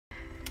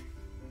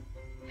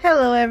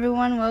Hello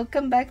everyone,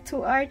 welcome back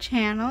to our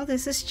channel.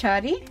 This is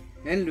Chari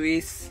and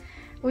Luis.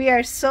 We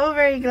are so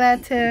very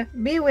glad to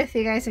be with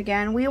you guys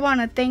again. We want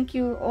to thank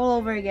you all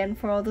over again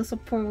for all the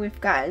support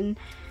we've gotten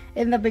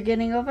in the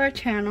beginning of our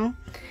channel.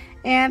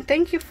 And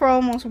thank you for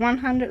almost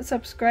 100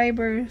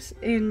 subscribers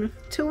in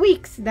 2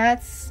 weeks.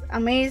 That's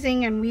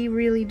amazing and we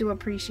really do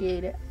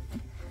appreciate it.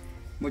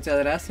 Muchas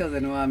gracias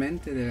de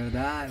nuevamente, de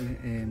verdad,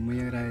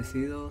 muy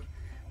agradecidos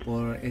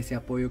por ese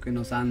apoyo que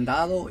nos han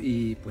dado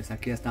y pues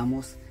aquí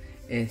estamos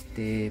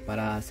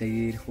para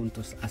seguir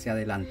juntos hacia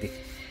adelante.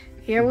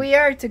 Here we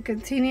are to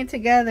continue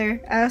together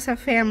as a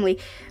family.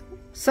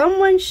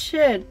 Someone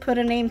should put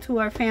a name to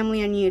our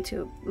family on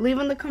YouTube. Leave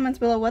in the comments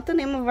below what the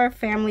name of our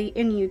family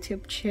in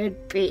YouTube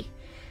should be,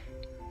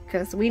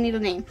 because we need a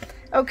name.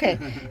 Okay,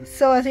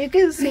 so as you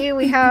can see,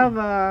 we have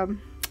a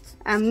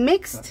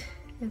mixed,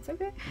 it's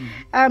okay,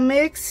 a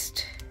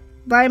mixed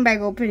blind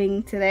bag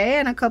opening today,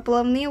 and a couple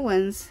of new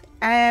ones,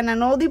 and an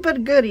oldie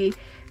but goodie.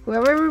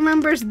 Whoever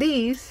remembers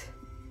these,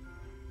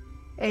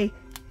 hey,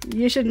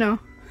 you should know.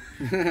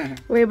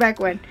 Way back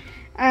when.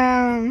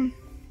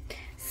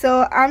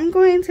 So I'm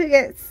going to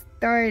get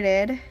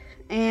started,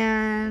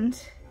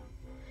 and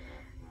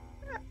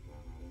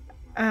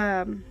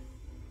I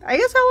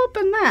guess I'll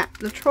open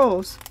the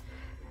Trolls.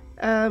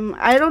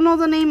 I don't know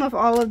the name of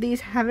all of these.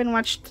 Haven't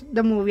watched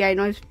the movie. I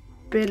know it's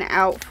been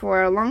out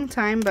for a long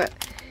time, but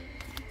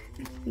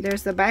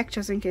there's the back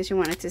just in case you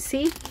wanted to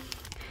see.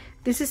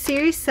 This is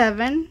series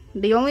 7.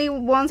 The only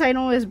ones I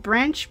know is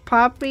Branch,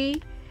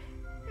 Poppy,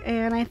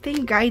 and I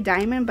think Guy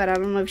Diamond, but I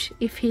don't know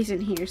if he's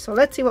in here. So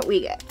let's see what we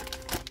get.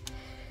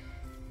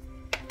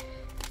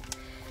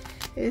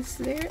 Is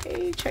there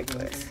a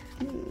checklist?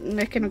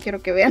 No, es que no quiero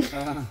que vean.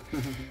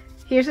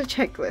 Here's a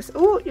checklist.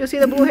 Oh, you see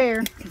the blue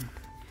hair.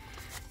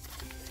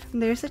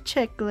 There's a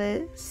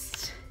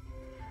checklist.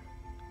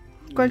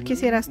 ¿Cuál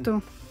quisieras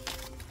tú?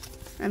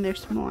 And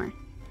there's more.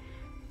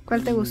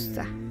 ¿Cuál te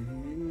gusta?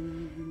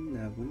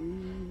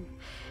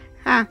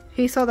 Ah,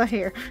 he saw the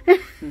hair.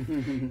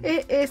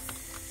 It is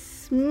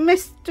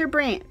Mr.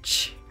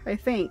 Branch, I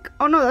think.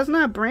 Oh no, that's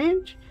not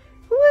Branch.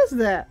 Who is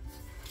that?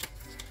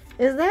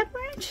 Is that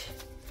Branch?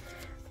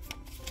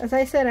 As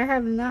I said, I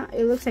have not.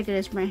 It looks like it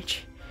is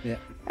Branch. Yeah.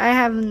 I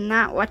have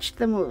not watched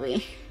the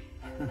movie.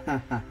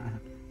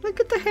 Look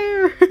at the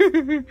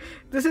hair.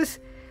 This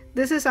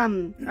is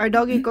our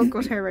doggy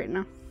Coco's hair right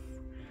now.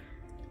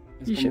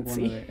 You should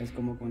see. Es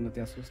como cuando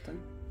te asustan.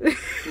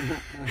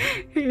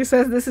 He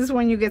says this is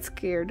when you get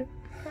scared.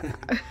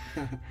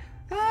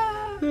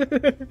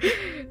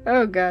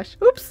 Oh gosh.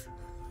 Oops.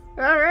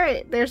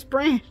 Alright, there's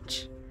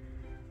Branch.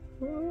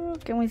 Ooh,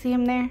 can we see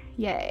him there?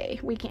 Yay,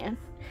 we can.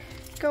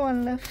 Go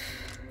on, left.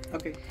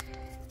 Okay.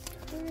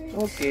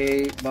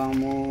 Ok,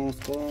 vamos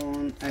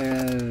con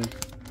el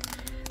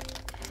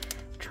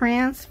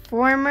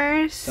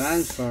Transformers.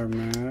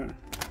 Transformer.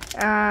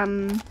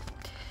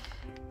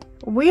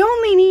 We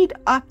only need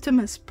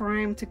Optimus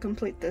Prime to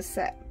complete this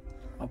set.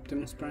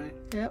 Optimus Prime.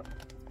 Yep.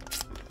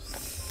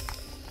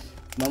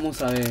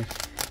 Vamos a ver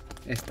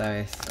esta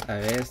vez, a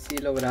ver si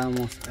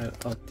logramos el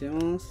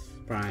Optimus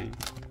Prime.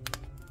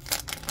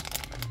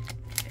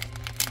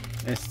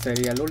 ¿Este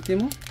sería el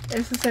último?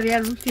 Ese sería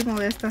el último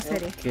de esta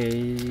serie. Ok,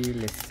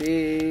 let's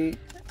see.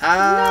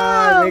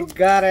 Ah, no. we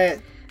got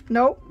it.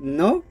 No.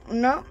 No?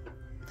 No.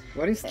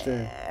 What is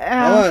the...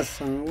 oh,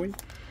 Sunway.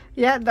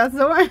 Yeah, that's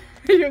the one.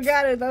 You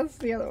got it. That's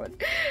the other one.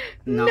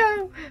 No.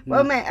 No.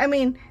 Well, man, I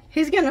mean,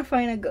 he's gonna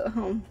find a good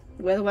home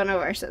with one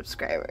of our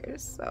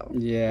subscribers, so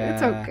yeah,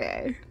 it's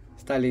okay.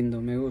 Está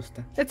lindo, me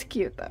gusta. It's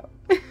cute though.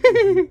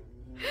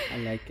 I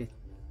like it.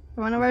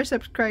 One of our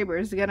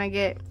subscribers is gonna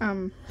get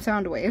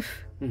Soundwave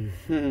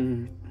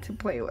to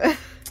play with.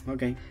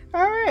 Okay.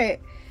 All right.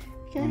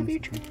 Can I have your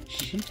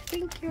trash?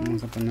 Thank you.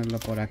 Vamos a ponerlo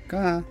por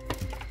acá.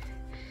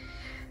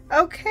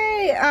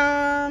 Okay.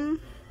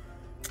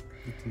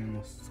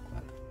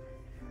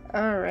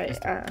 All right.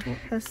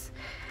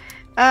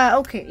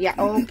 Okay. Yeah,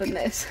 I'll open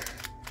this.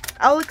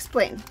 I'll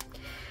explain.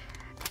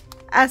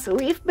 As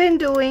we've been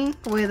doing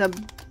with a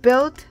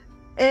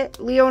built-it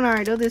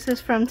Leonardo, this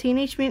is from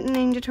Teenage Mutant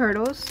Ninja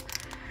Turtles.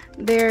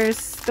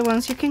 There's the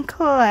ones you can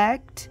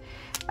collect.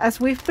 As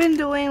we've been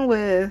doing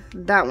with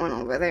that one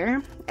over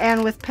there,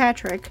 and with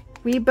Patrick,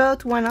 we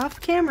built one off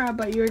camera,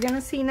 but you're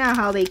gonna see now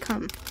how they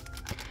come.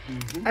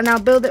 And I'll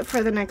build it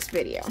for the next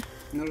video.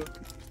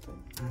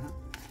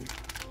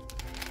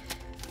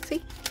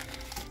 See?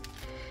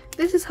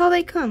 This is how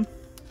they come.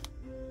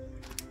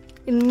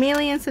 In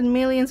millions and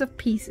millions of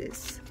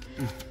pieces.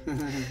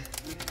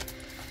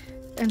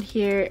 And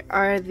here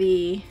are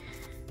the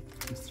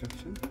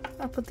instructions.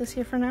 I'll put this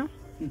here for now.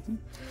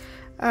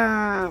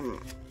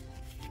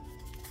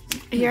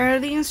 Here are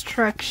the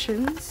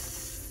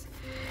instructions.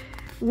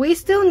 We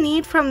still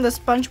need from the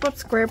SpongeBob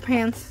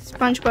SquarePants,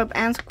 SpongeBob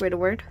and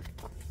Squidward.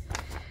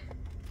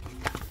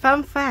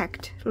 Fun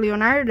fact,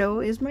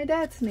 Leonardo is my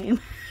dad's name.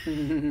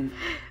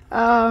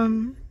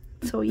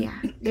 So yeah,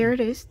 there it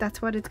is.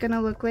 That's what it's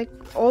gonna look like,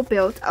 all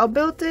built. I'll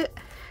build it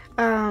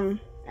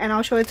and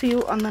I'll show it to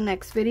you on the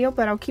next video,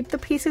 but I'll keep the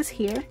pieces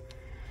here.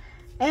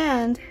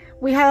 And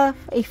We have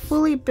a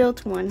fully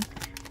built one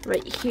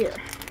right here.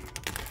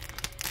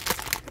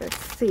 Let's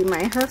see,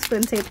 my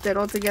husband taped it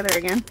all together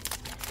again.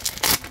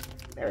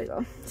 There we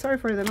go. Sorry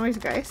for the noise,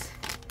 guys.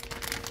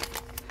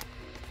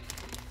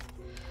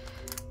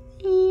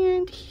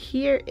 And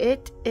here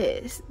it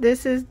is.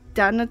 This is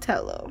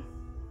Donatello.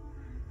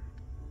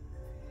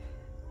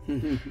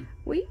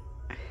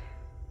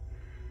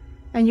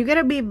 And you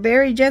gotta be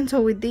very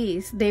gentle with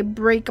these. They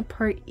break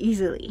apart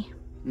easily.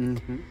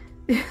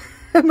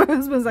 My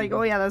husband's like,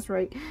 oh yeah, that's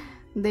right.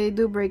 They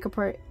do break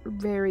apart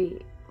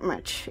very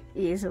much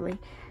easily.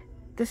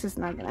 This is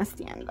not gonna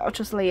stand. I'll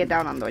just lay it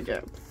down on the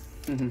job.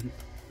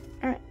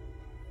 Alright,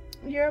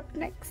 you're up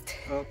next.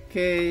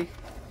 Okay.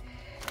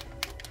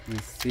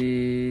 Let's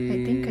see.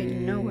 I think I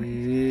know what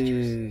he's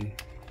choosing.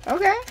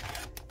 Okay.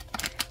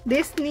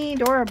 Disney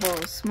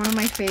Doorables, one of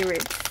my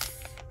favorites.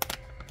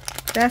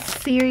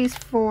 That's series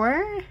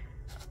 4.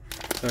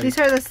 Sorry. These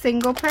are the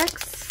single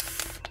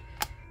packs.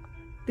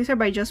 These are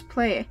by Just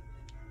Play.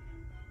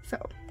 So.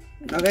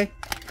 Okay.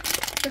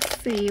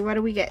 Let's see, what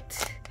do we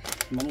get?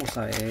 Vamos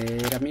a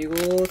ver,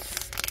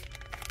 amigos.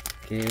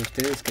 ¿Qué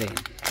ustedes creen?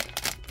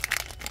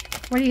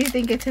 What do you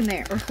think it's in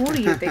there? Or who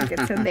do you think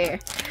it's in there?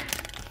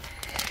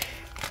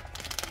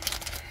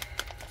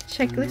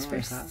 Check this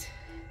first.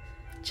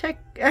 Check.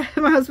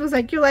 My husband's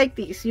like, you like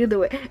these, you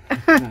do it.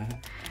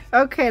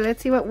 Okay,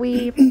 let's see what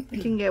we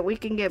can get. We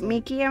can get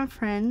Mickey and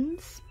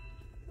Friends,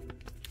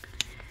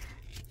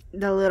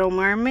 The Little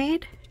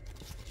Mermaid,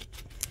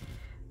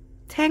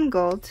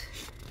 Tangled,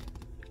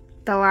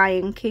 The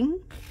Lion King,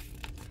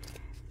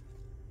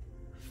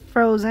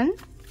 Frozen,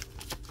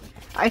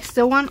 I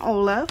Still Want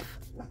Olaf,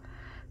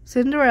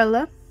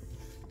 Cinderella,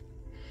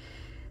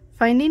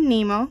 Finding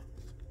Nemo,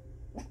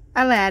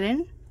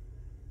 Aladdin,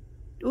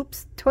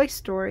 oops, Toy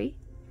Story,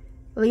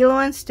 Lilo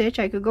and Stitch.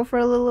 I could go for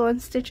a Lilo and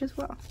Stitch as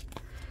well.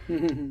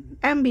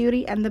 And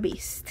Beauty and the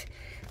Beast.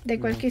 ¿De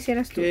cuál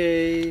quisieras tú?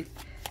 Okay.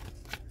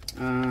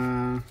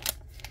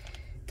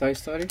 Toy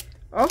Story.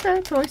 Okay,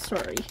 Toy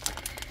Story.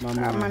 Vamos.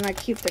 I'm gonna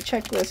keep the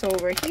checklist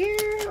over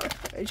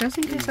here, just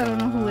in case I don't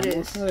know who it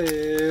is. A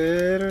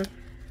ver.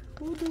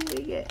 Who do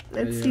we get?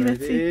 Let's see,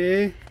 let's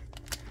see.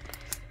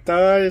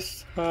 Toy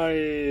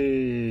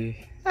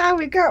Story. Ah,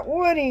 we got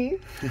Woody.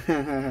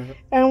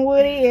 And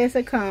Woody is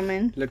a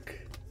common. Look.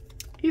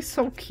 He's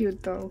so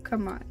cute though,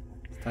 come on.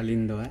 Está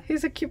lindo, eh?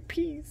 He's a cute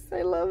piece.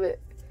 I love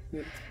it.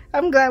 Yeah.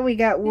 I'm glad we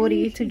got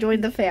Woody to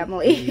join the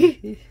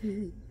family.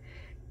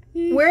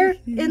 We're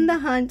in the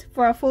hunt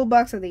for a full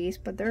box of these,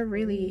 but they're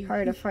really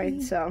hard to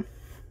find, so.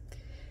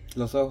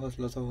 Los ojos,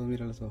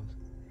 mira los ojos.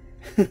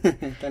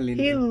 Tan lindo.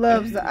 He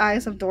loves the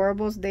eyes of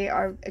Doorables. They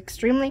are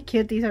extremely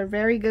cute. These are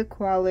very good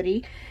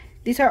quality.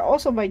 These are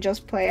also by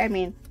Just Play. I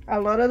mean, a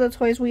lot of the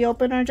toys we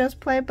open are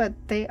Just Play, but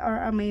they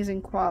are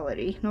amazing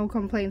quality. No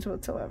complaints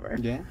whatsoever.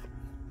 Yeah.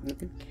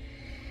 Okay.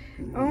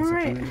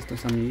 Alright.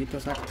 Estos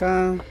amiguitos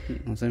acá.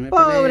 No se me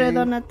Pobre peleen.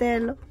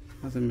 Donatello.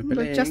 No se me Lo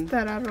peleen. echaste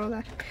a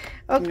rodar.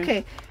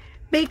 Okay.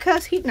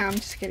 Because he... No, I'm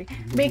just kidding.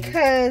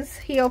 Because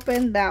he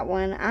opened that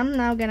one, I'm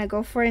now going to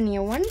go for a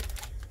new one.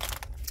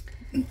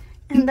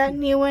 And that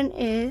new one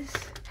is...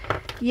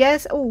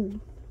 Yes. Oh,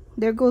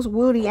 there goes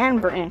Woody and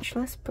Branch.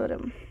 Let's put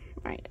him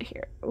right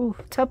here. Ooh,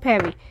 top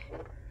heavy.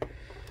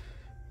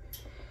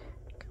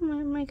 Come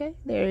on, my guy.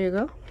 There you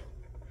go.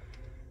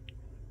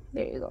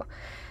 There you go.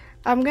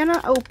 I'm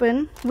gonna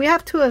open. We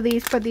have 2 of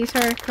these, but these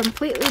are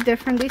completely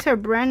different. These are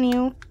brand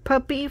new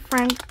Puppy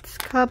Friends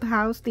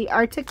Clubhouse, the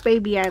Arctic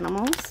baby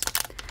animals.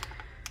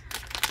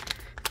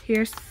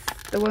 Here's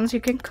the ones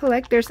you can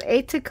collect. There's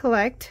 8 to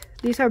collect.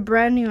 These are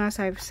brand new, as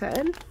I've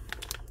said.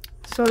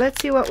 So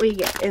let's see what we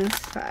get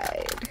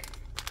inside.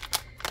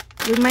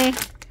 We may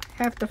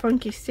have the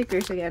funky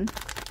stickers again.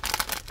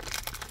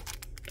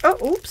 Oh,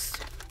 oops.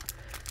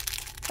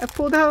 I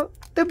pulled out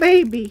the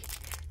baby.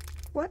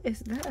 What is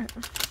that?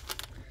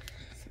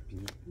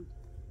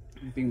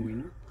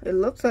 Pingüino. It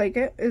looks like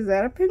it. Is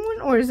that a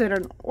penguin or is it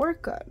an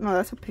orca? No,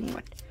 that's a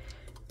penguin.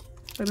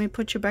 Let me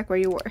put you back where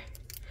you were.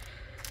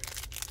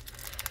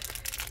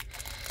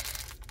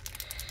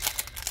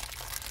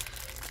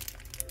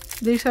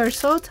 These are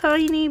so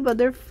tiny, but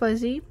they're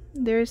fuzzy.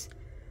 There's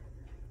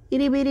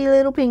itty bitty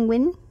little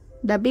penguin.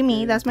 That'd be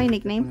me. That's my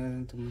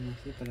nickname.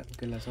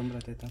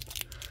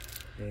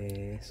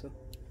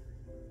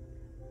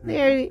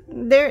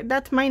 There.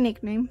 That's my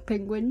nickname,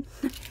 Penguin.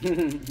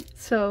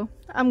 So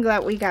I'm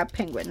glad we got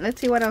Penguin.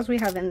 Let's see what else we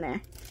have in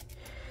there.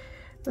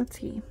 Let's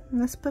see.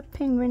 Let's put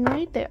Penguin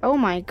right there. Oh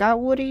my God,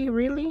 Woody,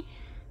 really?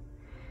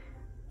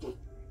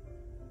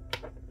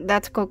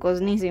 That's Coco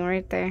sneezing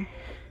right there.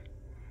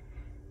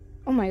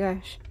 Oh my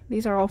gosh,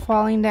 these are all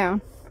falling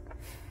down.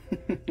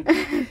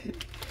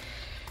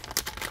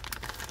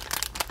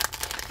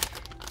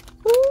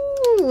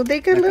 Ooh, they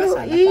got little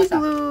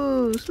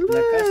igloos. Look.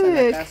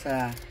 La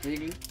casa.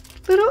 Igloo.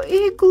 Little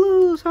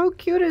igloos. How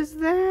cute is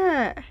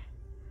that?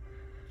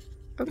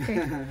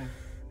 Okay.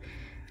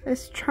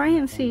 Let's try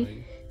and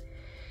see.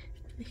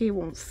 He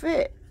won't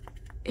fit.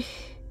 Here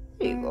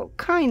you go.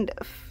 Kind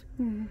of.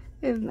 In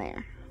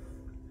there.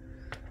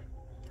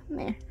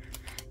 There.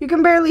 You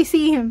can barely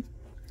see him.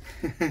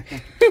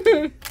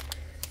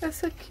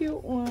 That's a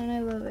cute one.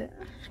 I love it.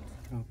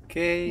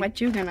 Okay. What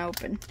you gonna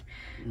open?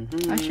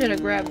 I should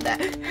have grabbed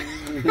that.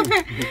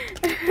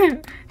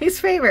 His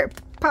favorite,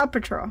 Paw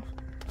Patrol.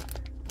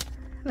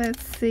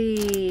 Let's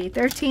see.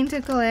 13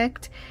 to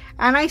collect.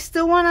 And I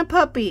still want a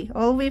puppy.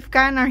 All we've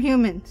gotten are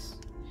humans.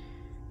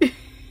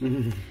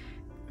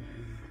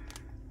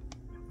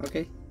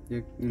 Okay.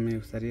 Me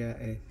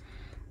gustaría...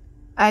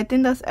 I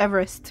think that's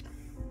Everest.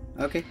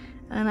 Okay.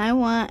 And I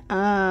want...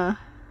 Oh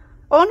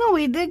no,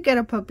 we did get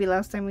a puppy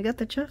last time. We got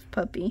the Chuff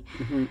puppy.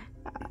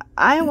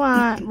 I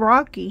want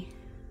Rocky.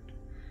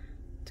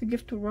 To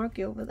give to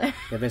Rocky over there.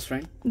 The best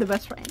friend? The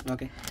best friend.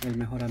 Okay. El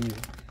mejor amigo.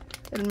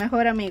 El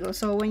mejor amigo.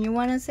 So when you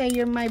want to say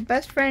you're my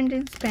best friend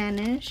in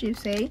Spanish, you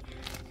say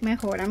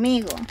mejor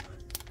amigo.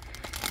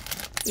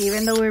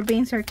 Even though we're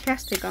being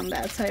sarcastic on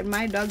that side,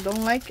 my dog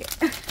don't like it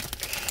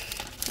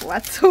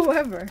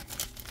whatsoever.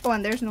 Oh,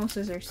 and there's no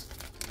scissors.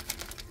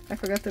 I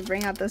forgot to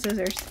bring out the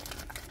scissors.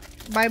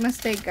 By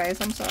mistake, guys.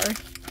 I'm sorry.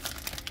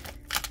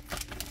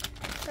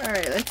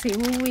 Alright, let's see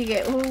who we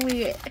get. Who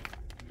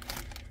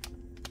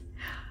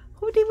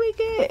did we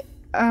get?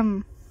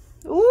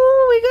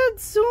 Ooh, we got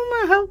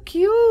Zuma. How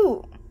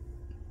cute.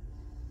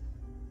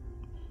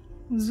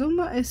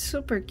 Zuma is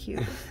super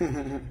cute.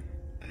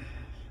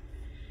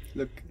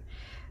 Look.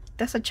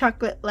 That's a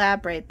chocolate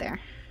lab right there.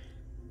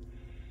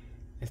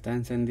 Está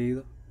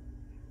encendido.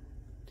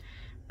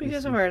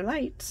 Because of our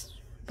lights.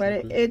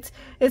 But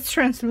it's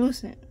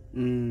translucent.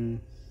 En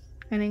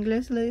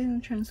inglés le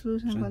dicen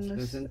translucent cuando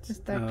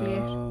está clear.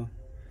 Oh,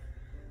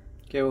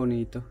 qué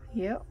bonito.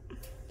 Yep.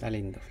 Está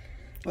lindo.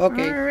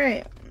 Okay.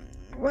 Alright.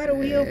 What do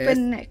we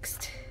open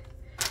next?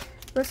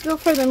 Let's go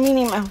for the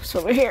Minnie Mouse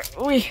over here.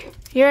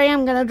 Here I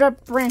am gonna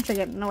drop branch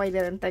again. No, I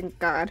didn't, thank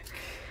God.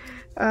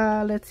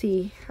 Let's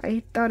see.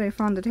 I thought I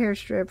found the hair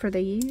strip for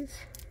these.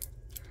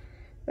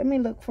 Let me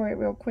look for it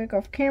real quick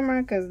off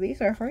camera because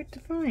these are hard to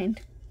find.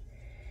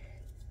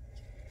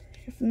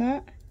 If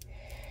not,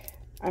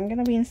 I'm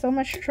gonna be in so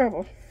much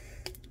trouble.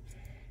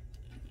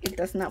 It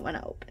does not want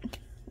to open.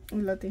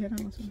 You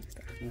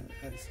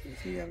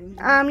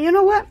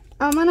know what?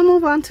 I'm gonna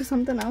move on to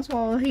something else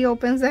while he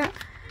opens that.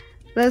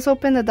 Let's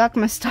open the Duck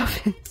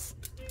Muffins.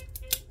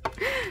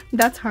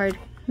 That's hard.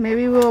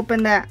 Maybe we'll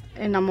open that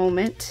in a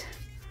moment.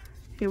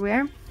 Here we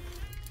are.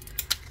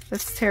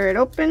 Let's tear it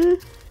open.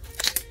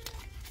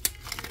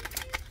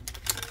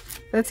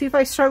 Let's see if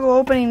I struggle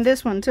opening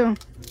this one too.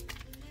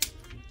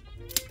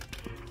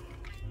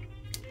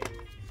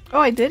 Oh,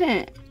 I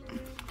didn't.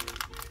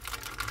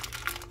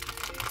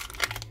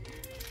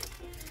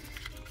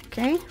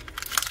 Okay,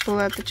 pull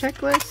out the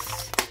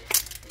checklist,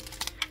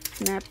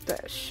 snap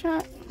that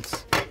shut,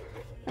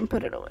 and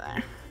put it over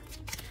there.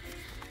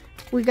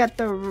 We got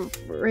the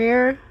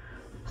rare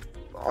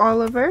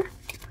Oliver,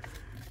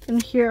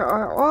 and here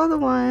are all the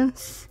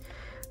ones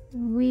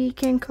we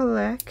can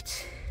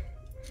collect.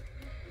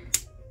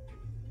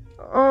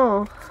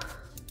 Oh,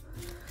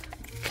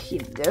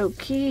 okie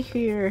dokie.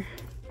 Here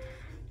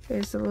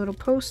is a little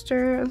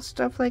poster and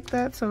stuff like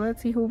that. So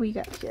let's see who we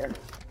got here.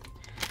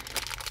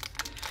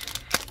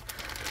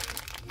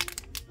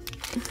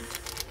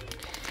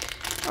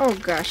 Oh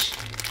gosh,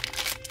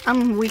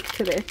 I'm weak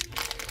today.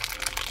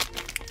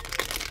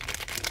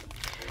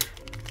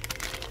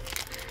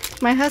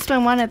 My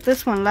husband wanted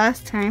this one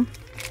last time.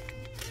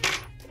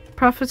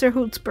 Professor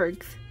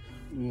Hootsburg's.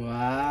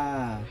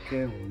 Wow,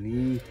 qué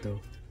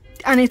bonito.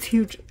 And it's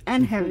huge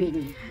and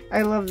heavy.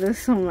 I love this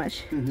so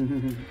much.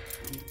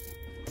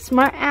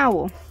 Smart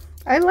Owl.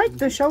 I liked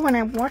the show when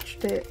I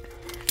watched it.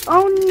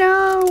 Oh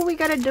no, we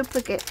got a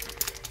duplicate.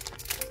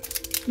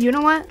 You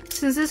know what?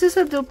 Since this is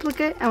a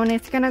duplicate and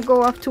it's gonna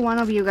go off to one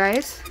of you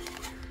guys,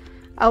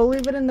 I'll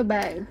leave it in the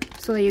bag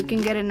so that you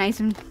can get it nice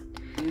and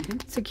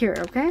secure,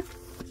 okay?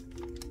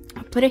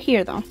 I'll put it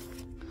here though,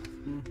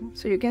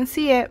 so you can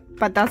see it,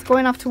 but that's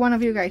going off to one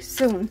of you guys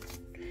soon.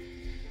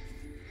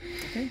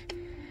 Okay.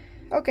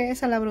 Ok,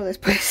 esa la abro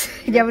después.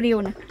 Ya abrí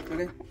una.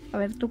 Okay. A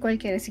ver, ¿tú cuál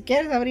quieres? Si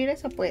quieres abrir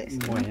esa, puedes.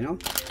 Bueno,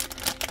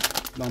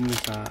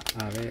 vamos a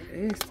ver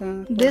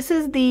esta. This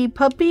is the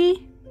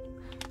Puppy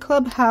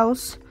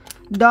Clubhouse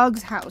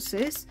Dogs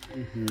Houses.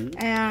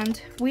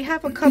 And we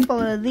have a couple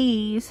of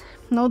these.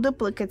 No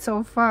duplicates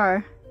so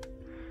far.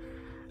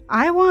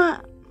 I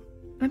want...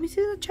 Let me see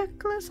the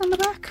checklist on the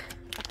back.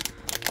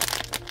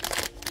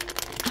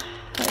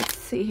 Let's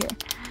see here.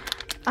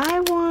 I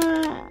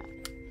want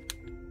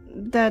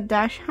the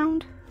Dash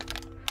Hound.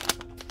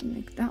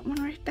 Make that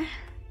one right there.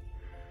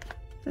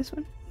 This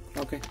one.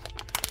 Okay.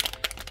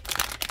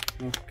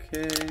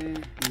 Okay.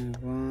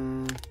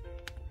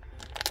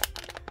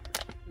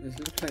 This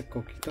looks like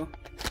Coquito.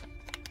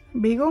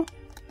 Beagle?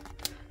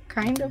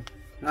 Kind of.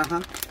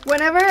 Uh-huh.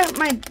 Whenever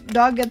my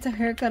dog gets a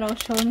haircut, I'll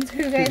show him to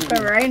you guys.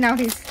 But right now,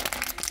 he's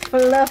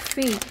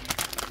fluffy.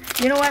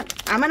 You know what?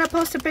 I'm going to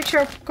post a picture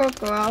of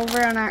Coco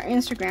over on our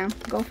Instagram.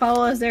 Go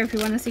follow us there if you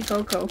want to see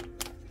Coco.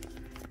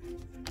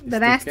 The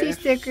nasty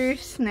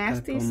stickers,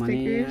 nasty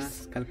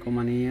stickers.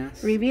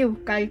 Calcomanías. Review,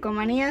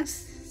 calcomanías,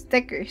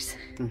 stickers.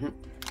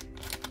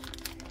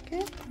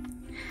 Okay.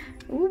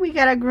 Ooh, we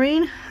got a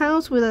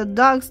greenhouse with a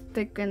dog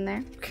stick in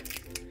there.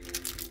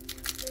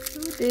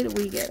 Who did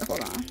we get?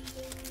 Hold on.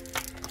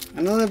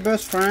 Another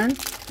best friend?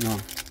 No.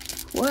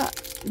 What?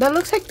 That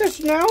looks like the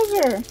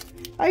Schnauzer.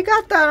 I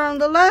got that on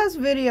the last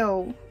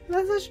video.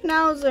 That's a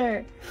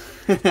Schnauzer.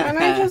 And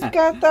I just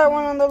got that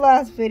one on the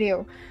last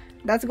video.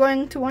 That's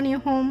going to one of your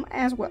home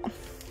as well.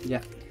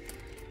 Yeah.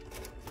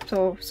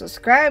 So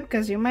subscribe,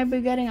 because you might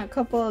be getting a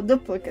couple of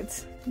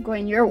duplicates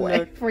going your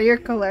way for your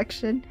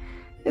collection.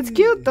 It's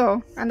cute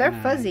though, and they're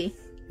fuzzy.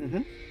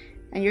 And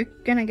you're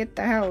gonna get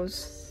the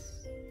house.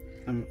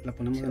 ¿La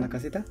ponemos en la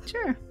casita?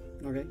 Sure.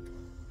 Okay.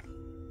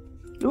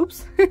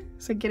 Oops.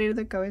 Se quiere ir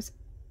de cabeza.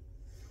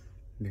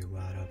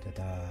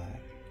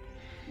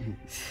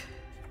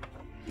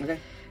 Okay.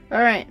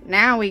 Alright,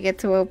 now we get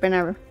to open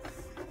our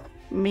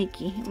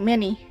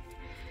Mini.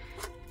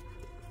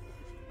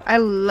 I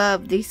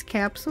love these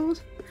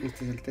capsules.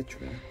 Este es el techo.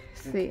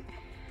 See.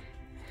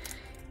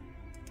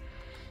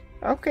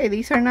 Okay,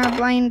 these are not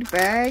blind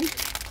bag.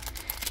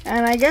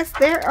 And I guess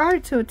there are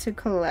two to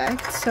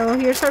collect. So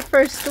here's our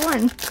first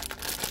one.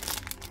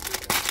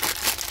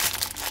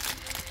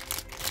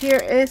 Here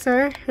is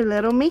our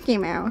little Mickey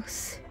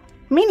Mouse.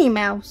 Minnie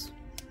Mouse.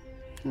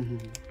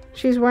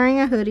 She's wearing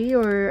a hoodie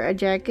or a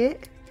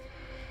jacket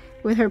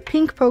with her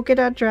pink polka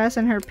dot dress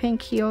and her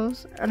pink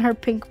heels and her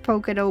pink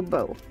polka dot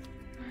bow.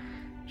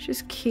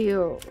 She's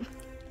cute.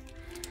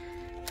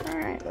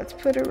 Alright, let's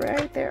put her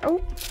right there.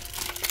 Oh,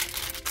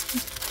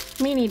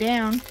 Minnie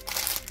down.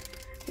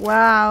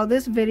 Wow,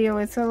 this video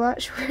is a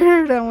lot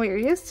shorter than we're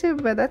used to,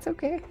 but that's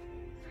okay.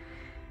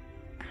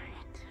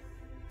 Alright.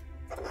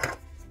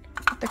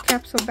 Put the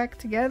capsule back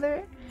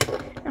together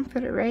and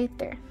put it right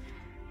there.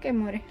 Okay,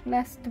 More,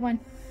 last one.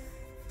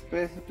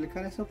 ¿Puedes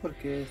explicar eso?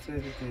 Porque esto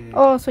es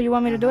Oh, so you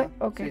want me to do it?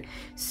 Okay. Sí.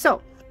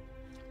 So,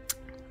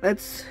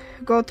 let's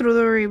go through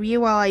the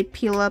review while I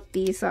peel up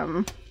these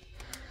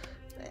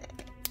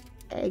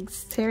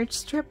eggs tear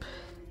strip.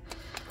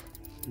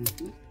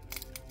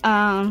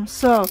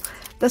 So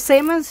the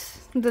same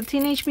as the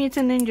Teenage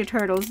Mutant Ninja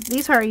Turtles,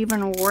 these are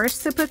even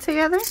worse to put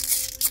together.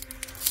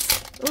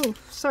 Oh,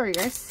 sorry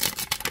guys.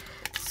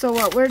 So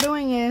what we're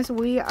doing is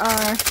we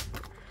are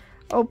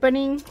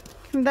opening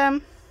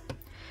them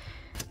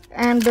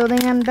and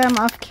building them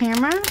off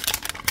camera.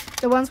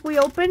 The ones we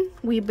open,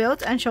 we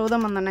built and show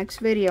them on the next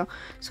video.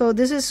 So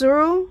this is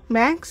Zero,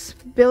 Max,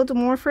 Build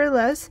More for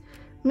Less,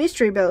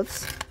 mystery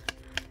builds.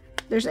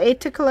 There's 8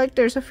 to collect,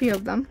 there's a few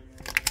of them.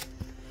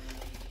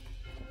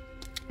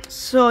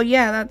 So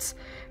yeah, that's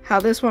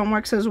how this one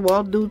works as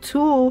well, due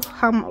to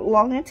how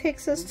long it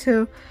takes us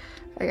to,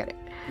 I got it.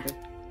 Okay.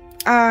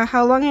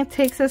 How long it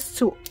takes us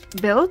to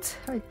build.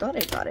 I thought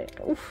I got it.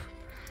 Oof.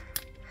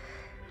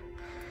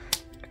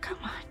 Come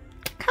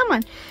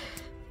on.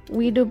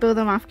 We do build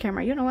them off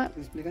camera. You know what?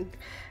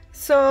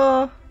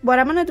 So what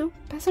I'm gonna do,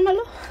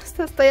 pásamelo,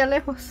 estoy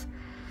lejos.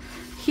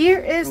 Here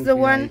is the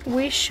one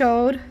we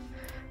showed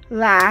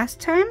last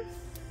time,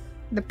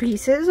 the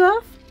pieces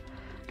of.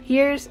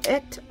 Here's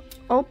it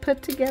all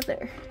put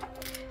together.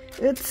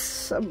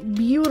 It's a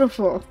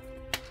beautiful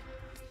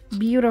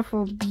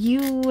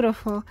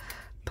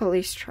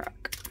police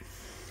truck.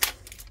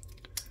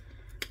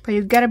 But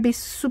you gotta be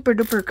super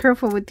duper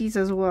careful with these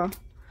as well.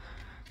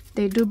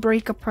 They do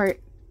break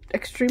apart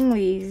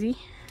extremely easy.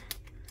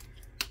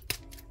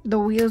 The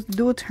wheels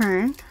do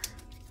turn.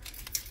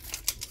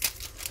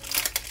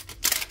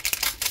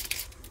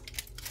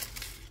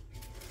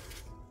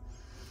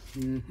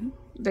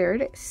 There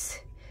it is.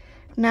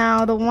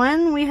 Now the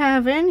one we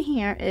have in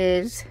here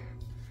is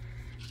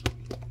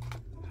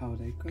how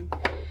they come.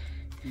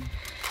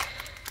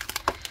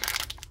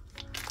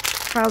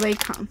 How they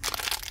come.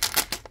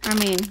 I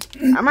mean,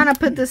 I'm gonna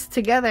put this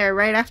together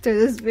right after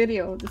this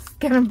video. This is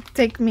gonna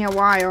take me a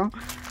while.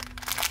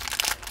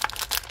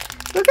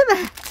 Look at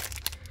that.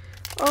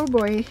 Oh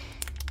boy.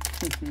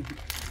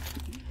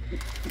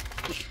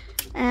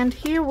 And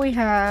here we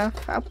have,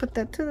 I'll put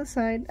that to the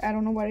side. I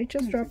don't know what I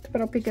just dropped,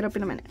 but I'll pick it up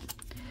in a minute.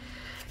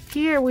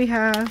 Here we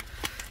have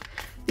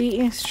the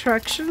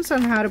instructions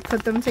on how to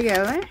put them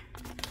together.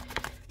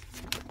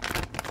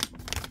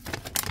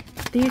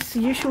 These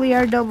usually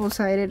are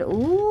double-sided.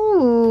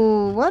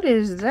 Ooh, what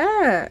is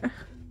that?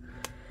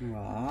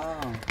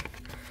 Wow.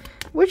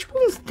 Which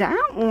one's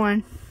that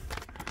one?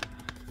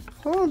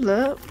 Hold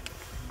up.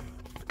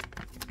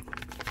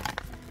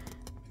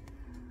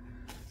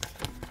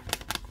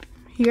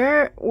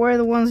 Here were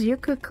the ones you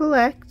could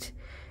collect.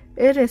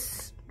 It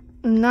is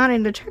not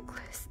in the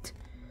checklist.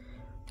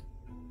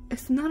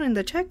 It's not in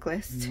the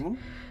checklist. No.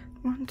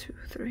 1, 2,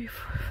 3,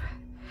 4, 5.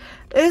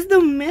 It's the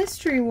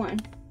mystery one.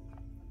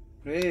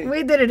 Hey.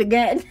 We did it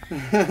again.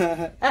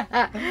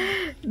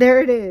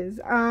 There it is.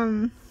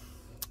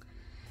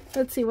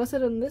 Let's see, was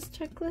it on this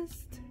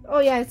checklist? Oh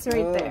yeah, it's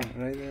right there.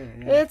 Right there,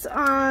 yeah. It's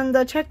on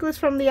the checklist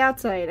from the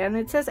outside, and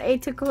it says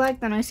 8 to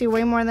collect, and I see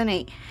way more than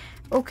 8.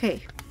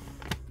 Okay.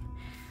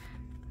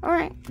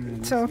 Alright,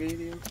 so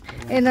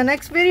in the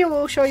next video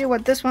we'll show you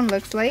what this one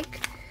looks like.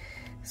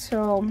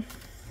 So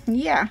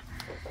yeah,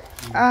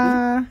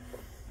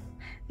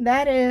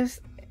 that is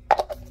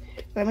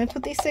let me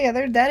put these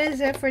together. That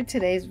is it for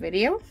today's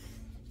video.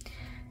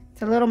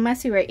 It's a little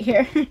messy right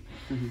here.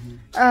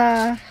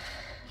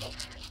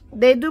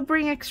 They do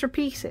bring extra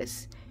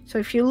pieces. So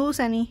if you lose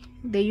any,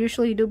 they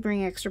usually do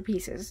bring extra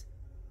pieces.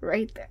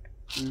 Right there.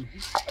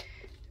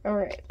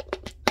 Alright.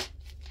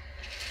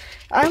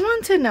 I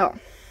want to know.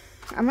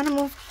 I'm going to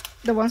move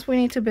the ones we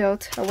need to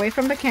build away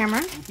from the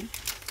camera.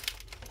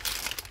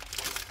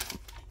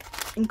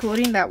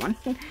 Including that one.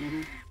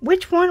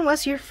 Which one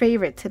was your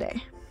favorite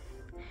today?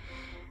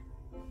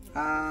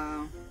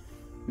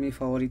 Mi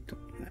favorito.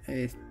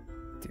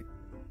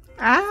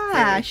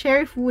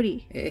 Sheriff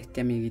Woody.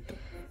 Amiguito.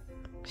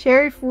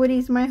 Sheriff Woody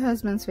is my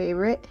husband's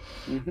favorite.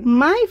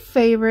 My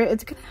favorite,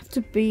 it's gonna have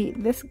to be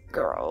this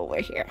girl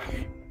over here.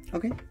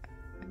 Okay.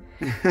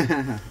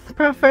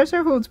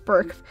 Professor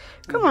Holtzberg.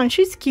 Come on,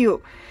 she's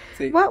cute.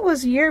 Sí. What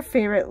was your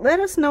favorite? Let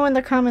us know in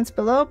the comments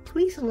below.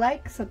 Please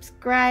like,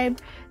 subscribe,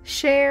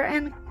 share,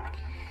 and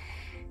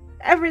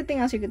everything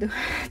else you could do.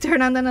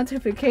 Turn on the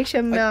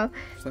notification bell.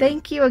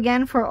 Thank you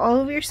again for all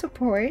of your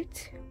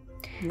support.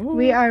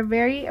 We are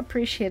very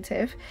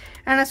appreciative.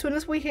 And as soon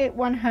as we hit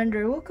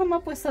 100, we'll come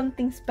up with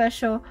something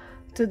special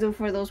to do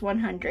for those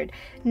 100.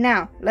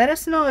 Now, let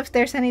us know if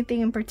there's anything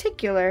in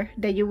particular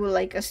that you would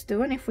like us to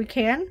do. And if we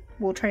can,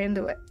 we'll try and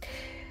do it.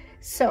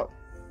 So,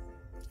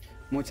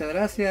 muchas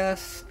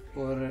gracias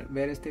por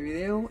ver este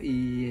video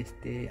y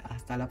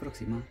hasta la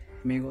próxima,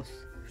 amigos.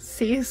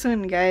 See you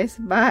soon, guys.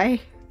 Bye.